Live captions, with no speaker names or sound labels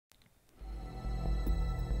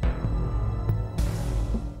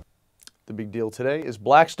The big deal today is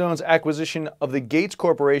Blackstone's acquisition of the Gates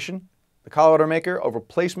Corporation, the car automaker of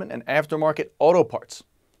replacement and aftermarket auto parts.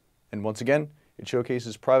 And once again, it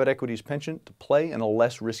showcases private equity's penchant to play in a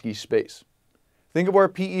less risky space. Think of where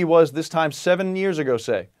PE was this time 7 years ago,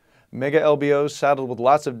 say. Mega LBOs saddled with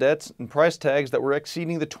lots of debts and price tags that were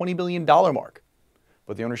exceeding the $20 billion mark.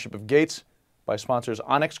 But the ownership of Gates by sponsors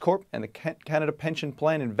Onyx Corp and the Canada Pension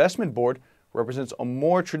Plan Investment Board represents a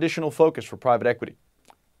more traditional focus for private equity.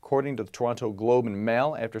 According to the Toronto Globe and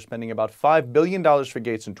Mail, after spending about $5 billion for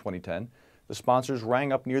Gates in 2010, the sponsors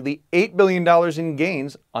rang up nearly $8 billion in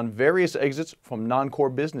gains on various exits from non-core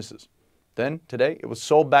businesses. Then, today, it was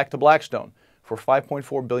sold back to Blackstone for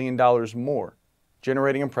 $5.4 billion more,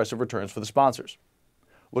 generating impressive returns for the sponsors.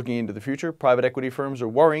 Looking into the future, private equity firms are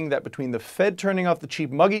worrying that between the Fed turning off the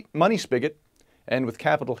cheap money spigot and with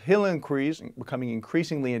Capitol Hill inquiries becoming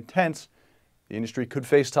increasingly intense, the industry could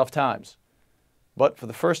face tough times. But for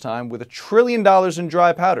the first time, with $1 trillion in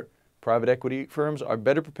dry powder, private equity firms are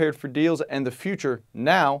better prepared for deals and the future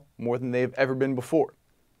now more than they've ever been before.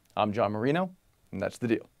 I'm John Marino, and that's The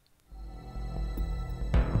Deal.